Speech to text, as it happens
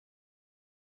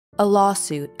A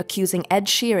lawsuit accusing Ed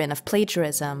Sheeran of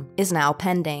plagiarism is now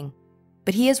pending,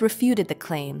 but he has refuted the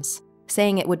claims,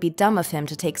 saying it would be dumb of him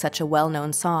to take such a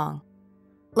well-known song.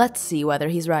 Let's see whether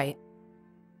he's right.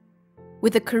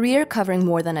 With a career covering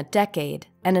more than a decade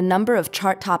and a number of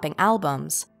chart-topping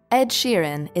albums, Ed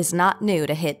Sheeran is not new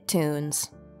to hit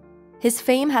tunes. His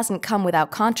fame hasn't come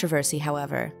without controversy,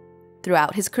 however.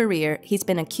 Throughout his career, he's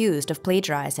been accused of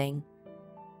plagiarizing.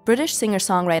 British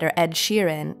singer-songwriter Ed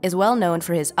Sheeran is well known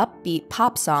for his upbeat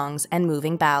pop songs and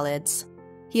moving ballads.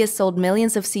 He has sold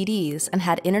millions of CDs and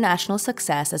had international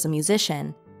success as a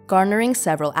musician, garnering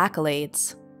several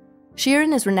accolades.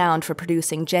 Sheeran is renowned for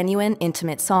producing genuine,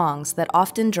 intimate songs that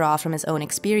often draw from his own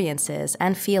experiences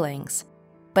and feelings.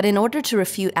 But in order to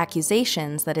refute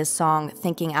accusations that his song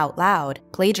Thinking Out Loud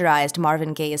plagiarized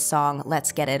Marvin Gaye's song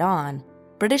Let's Get It On,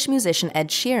 British musician Ed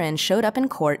Sheeran showed up in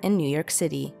court in New York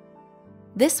City.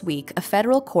 This week, a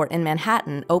federal court in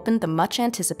Manhattan opened the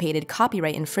much-anticipated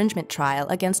copyright infringement trial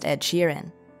against Ed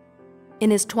Sheeran.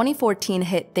 In his 2014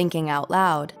 hit Thinking Out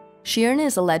Loud, Sheeran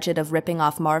is alleged of ripping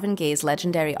off Marvin Gaye's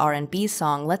legendary R&B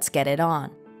song Let's Get It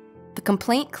On. The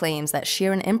complaint claims that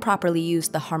Sheeran improperly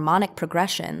used the harmonic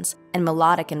progressions and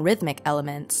melodic and rhythmic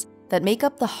elements that make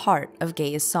up the heart of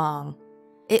Gaye's song.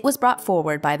 It was brought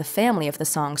forward by the family of the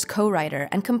song's co-writer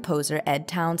and composer Ed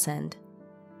Townsend.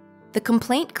 The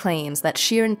complaint claims that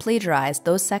Sheeran plagiarized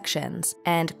those sections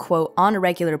and, quote, on a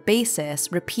regular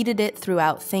basis, repeated it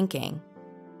throughout Thinking.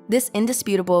 This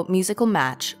indisputable musical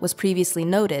match was previously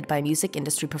noted by music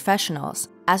industry professionals,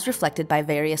 as reflected by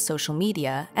various social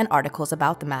media and articles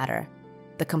about the matter,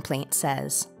 the complaint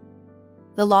says.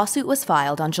 The lawsuit was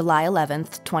filed on July 11,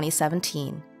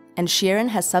 2017, and Sheeran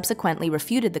has subsequently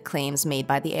refuted the claims made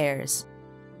by the heirs.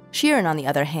 Sheeran, on the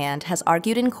other hand, has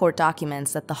argued in court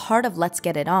documents that the heart of Let's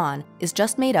Get It On is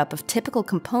just made up of typical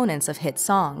components of hit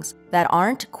songs that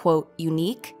aren't, quote,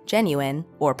 unique, genuine,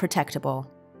 or protectable.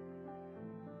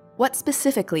 What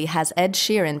specifically has Ed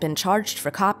Sheeran been charged for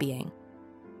copying?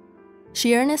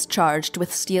 Sheeran is charged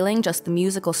with stealing just the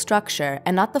musical structure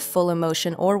and not the full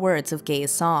emotion or words of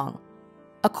Gaye's song.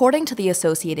 According to the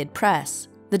Associated Press,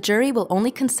 the jury will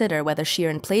only consider whether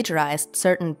Sheeran plagiarized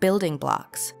certain building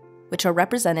blocks, which are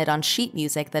represented on sheet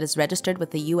music that is registered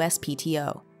with the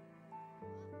USPTO.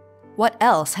 What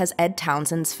else has Ed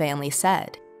Townsend's family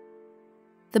said?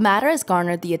 The matter has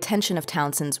garnered the attention of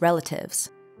Townsend's relatives.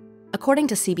 According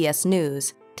to CBS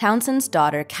News, Townsend's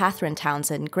daughter Catherine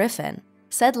Townsend Griffin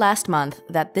said last month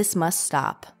that this must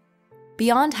stop.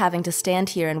 Beyond having to stand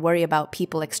here and worry about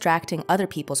people extracting other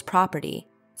people's property,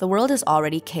 the world is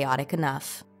already chaotic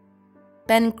enough.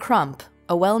 Ben Crump,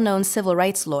 a well-known civil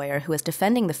rights lawyer who is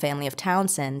defending the family of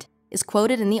Townsend, is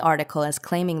quoted in the article as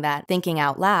claiming that Thinking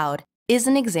Out Loud is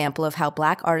an example of how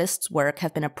Black artists' work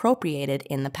have been appropriated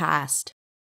in the past.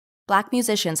 Black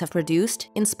musicians have produced,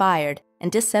 inspired,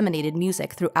 and disseminated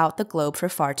music throughout the globe for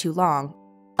far too long,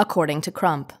 according to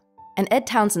Crump. And Ed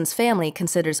Townsend's family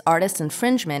considers artists'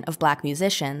 infringement of Black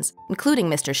musicians, including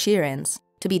Mr. Sheeran's,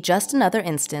 to be just another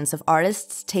instance of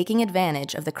artists taking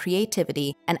advantage of the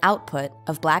creativity and output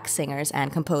of Black singers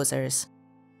and composers.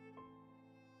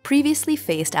 Previously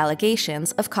faced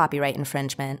allegations of copyright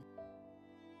infringement.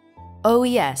 Oh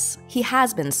yes, he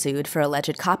has been sued for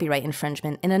alleged copyright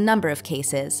infringement in a number of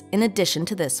cases, in addition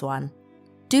to this one.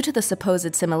 Due to the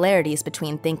supposed similarities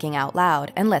between Thinking Out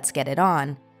Loud and Let's Get It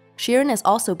On, Sheeran is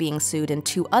also being sued in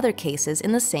 2 other cases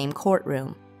in the same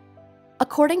courtroom.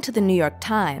 According to the New York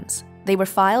Times, they were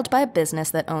filed by a business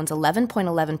that owns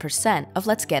 11.11% of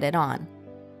Let's Get It On.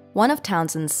 One of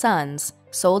Townsend's sons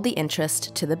sold the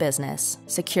interest to the business,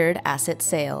 secured asset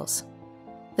sales.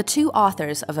 The 2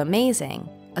 authors of Amazing,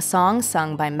 a song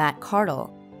sung by Matt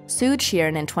Cardle, sued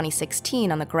Sheeran in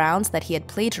 2016 on the grounds that he had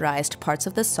plagiarized parts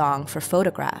of the song for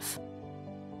Photograph.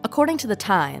 According to the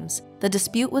Times, the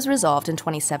dispute was resolved in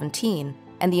 2017,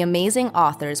 and the Amazing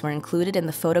authors were included in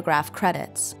the Photograph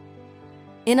credits.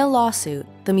 In a lawsuit,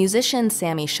 the musician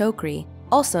Sammy Chokri,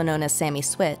 also known as Sammy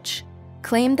Switch,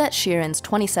 claimed that Sheeran's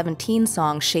 2017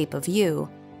 song Shape of You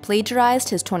plagiarized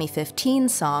his 2015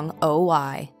 song Oh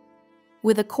Why.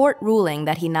 With a court ruling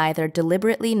that he neither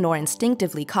deliberately nor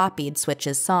instinctively copied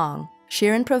Switch's song,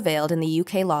 Sheeran prevailed in the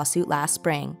UK lawsuit last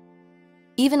spring.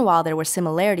 Even while there were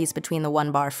similarities between the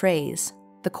one-bar phrase,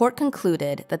 the court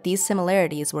concluded that these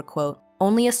similarities were, quote,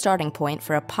 only a starting point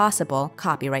for a possible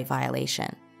copyright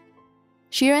violation.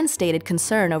 Sheeran stated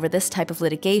concern over this type of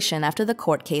litigation after the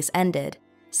court case ended,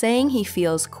 saying he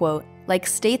feels, quote, like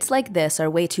states like this are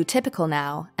way too typical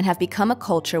now and have become a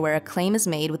culture where a claim is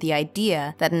made with the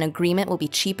idea that an agreement will be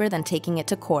cheaper than taking it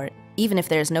to court, even if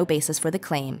there is no basis for the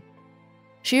claim.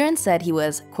 Sheeran said he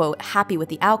was, quote, happy with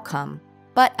the outcome,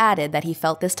 but added that he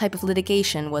felt this type of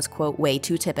litigation was, quote, way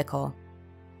too typical.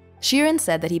 Sheeran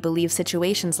said that he believes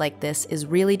situations like this is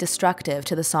really destructive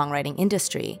to the songwriting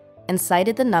industry, and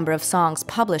cited the number of songs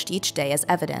published each day as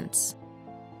evidence.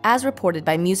 As reported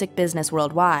by Music Business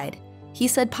Worldwide, he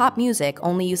said pop music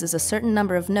only uses a certain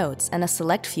number of notes and a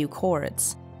select few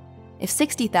chords. If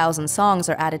 60,000 songs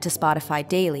are added to Spotify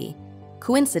daily,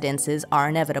 coincidences are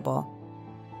inevitable.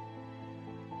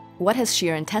 What has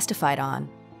Sheeran testified on?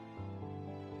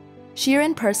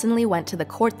 Sheeran personally went to the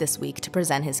court this week to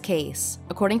present his case,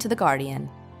 according to The Guardian.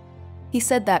 He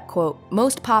said that, quote,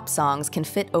 most pop songs can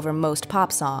fit over most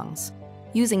pop songs,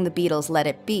 using the Beatles' Let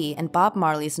It Be and Bob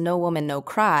Marley's No Woman No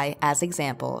Cry as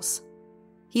examples.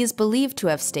 He is believed to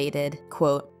have stated,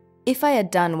 quote, if I had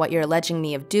done what you're alleging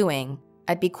me of doing,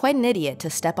 I'd be quite an idiot to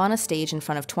step on a stage in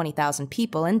front of 20,000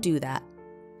 people and do that,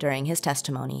 during his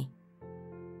testimony.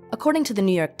 According to the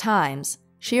New York Times,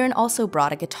 Sheeran also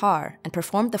brought a guitar and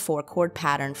performed the 4-chord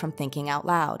pattern from Thinking Out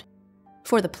Loud.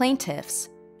 For the plaintiffs,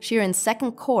 Sheeran's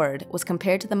second chord was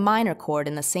compared to the minor chord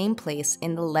in the same place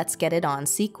in the Let's Get It On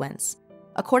sequence,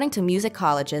 according to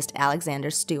musicologist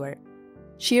Alexander Stewart.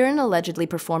 Sheeran allegedly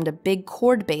performed a big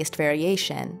chord-based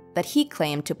variation that he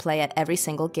claimed to play at every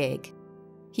single gig.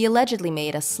 He allegedly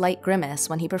made a slight grimace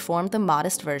when he performed the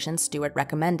modest version Stewart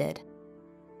recommended.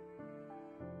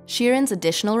 Sheeran's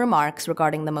additional remarks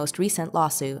regarding the most recent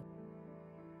lawsuit.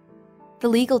 The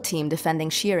legal team defending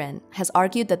Sheeran has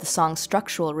argued that the song's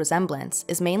structural resemblance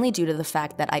is mainly due to the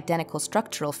fact that identical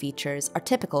structural features are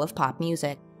typical of pop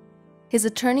music. His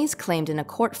attorneys claimed in a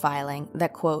court filing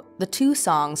that, quote, the two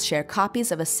songs share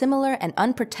copies of a similar and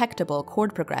unprotectable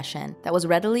chord progression that was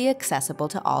readily accessible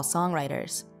to all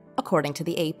songwriters, according to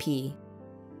the AP.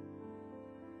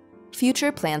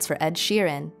 Future plans for Ed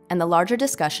Sheeran and the larger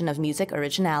discussion of music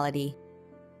originality.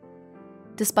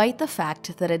 Despite the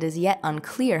fact that it is yet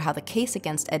unclear how the case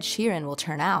against Ed Sheeran will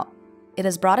turn out, it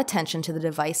has brought attention to the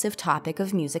divisive topic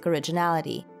of music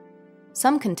originality.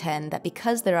 Some contend that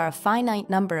because there are a finite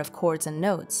number of chords and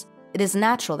notes, it is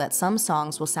natural that some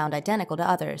songs will sound identical to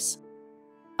others.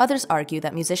 Others argue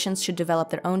that musicians should develop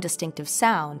their own distinctive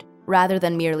sound rather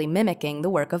than merely mimicking the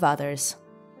work of others.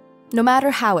 No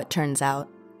matter how it turns out,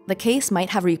 the case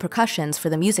might have repercussions for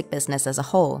the music business as a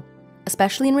whole,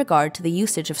 especially in regard to the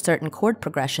usage of certain chord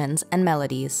progressions and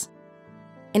melodies.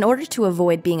 In order to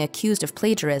avoid being accused of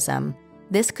plagiarism,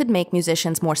 this could make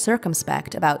musicians more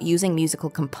circumspect about using musical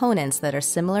components that are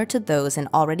similar to those in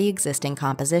already existing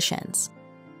compositions.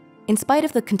 In spite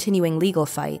of the continuing legal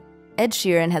fight, Ed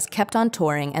Sheeran has kept on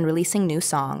touring and releasing new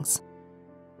songs.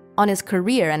 On his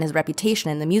career and his reputation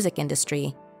in the music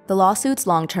industry, the lawsuit's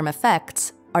long-term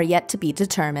effects are yet to be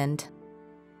determined.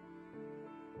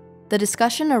 The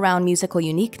discussion around musical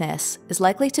uniqueness is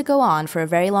likely to go on for a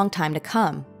very long time to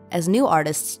come, as new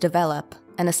artists develop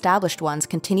and established ones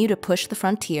continue to push the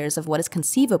frontiers of what is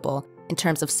conceivable in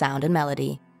terms of sound and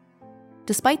melody.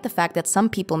 Despite the fact that some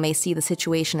people may see the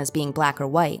situation as being black or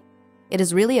white, it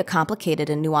is really a complicated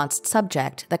and nuanced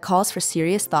subject that calls for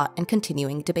serious thought and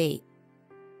continuing debate.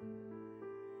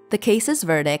 The case's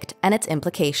verdict and its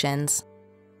implications.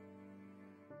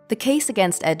 The case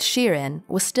against Ed Sheeran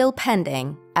was still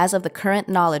pending as of the current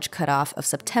knowledge cutoff of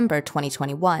September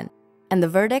 2021, and the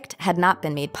verdict had not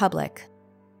been made public.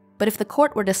 But if the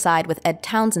court were to side with Ed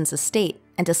Townsend's estate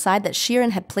and decide that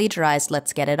Sheeran had plagiarized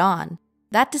Let's Get It On,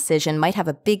 that decision might have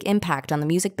a big impact on the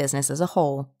music business as a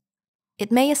whole. It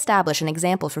may establish an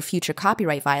example for future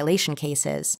copyright violation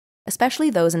cases, especially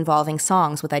those involving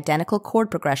songs with identical chord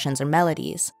progressions or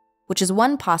melodies, which is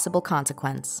one possible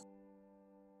consequence.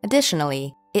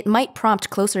 Additionally, it might prompt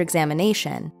closer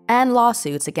examination and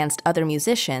lawsuits against other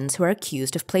musicians who are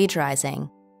accused of plagiarizing,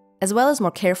 as well as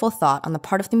more careful thought on the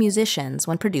part of the musicians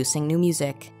when producing new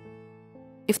music.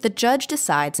 If the judge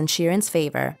decides in Sheeran's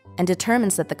favor and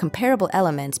determines that the comparable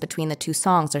elements between the two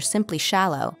songs are simply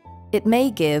shallow, it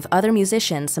may give other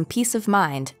musicians some peace of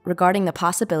mind regarding the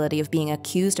possibility of being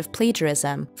accused of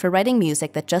plagiarism for writing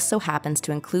music that just so happens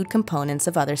to include components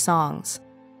of other songs.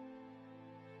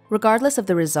 Regardless of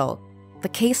the result, the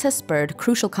case has spurred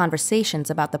crucial conversations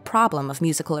about the problem of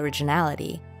musical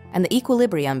originality and the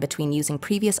equilibrium between using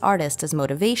previous artists as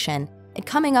motivation and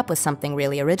coming up with something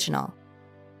really original.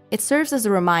 It serves as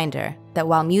a reminder that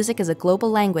while music is a global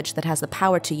language that has the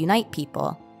power to unite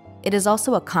people, it is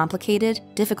also a complicated,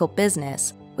 difficult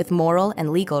business with moral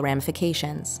and legal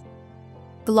ramifications.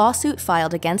 The lawsuit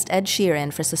filed against Ed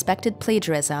Sheeran for suspected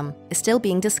plagiarism is still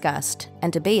being discussed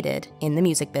and debated in the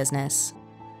music business.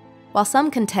 While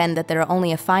some contend that there are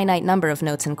only a finite number of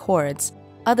notes and chords,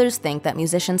 others think that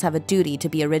musicians have a duty to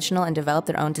be original and develop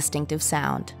their own distinctive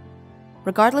sound.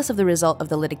 Regardless of the result of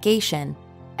the litigation,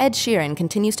 Ed Sheeran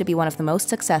continues to be one of the most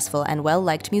successful and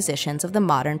well-liked musicians of the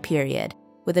modern period,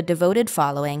 with a devoted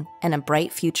following and a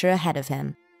bright future ahead of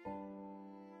him.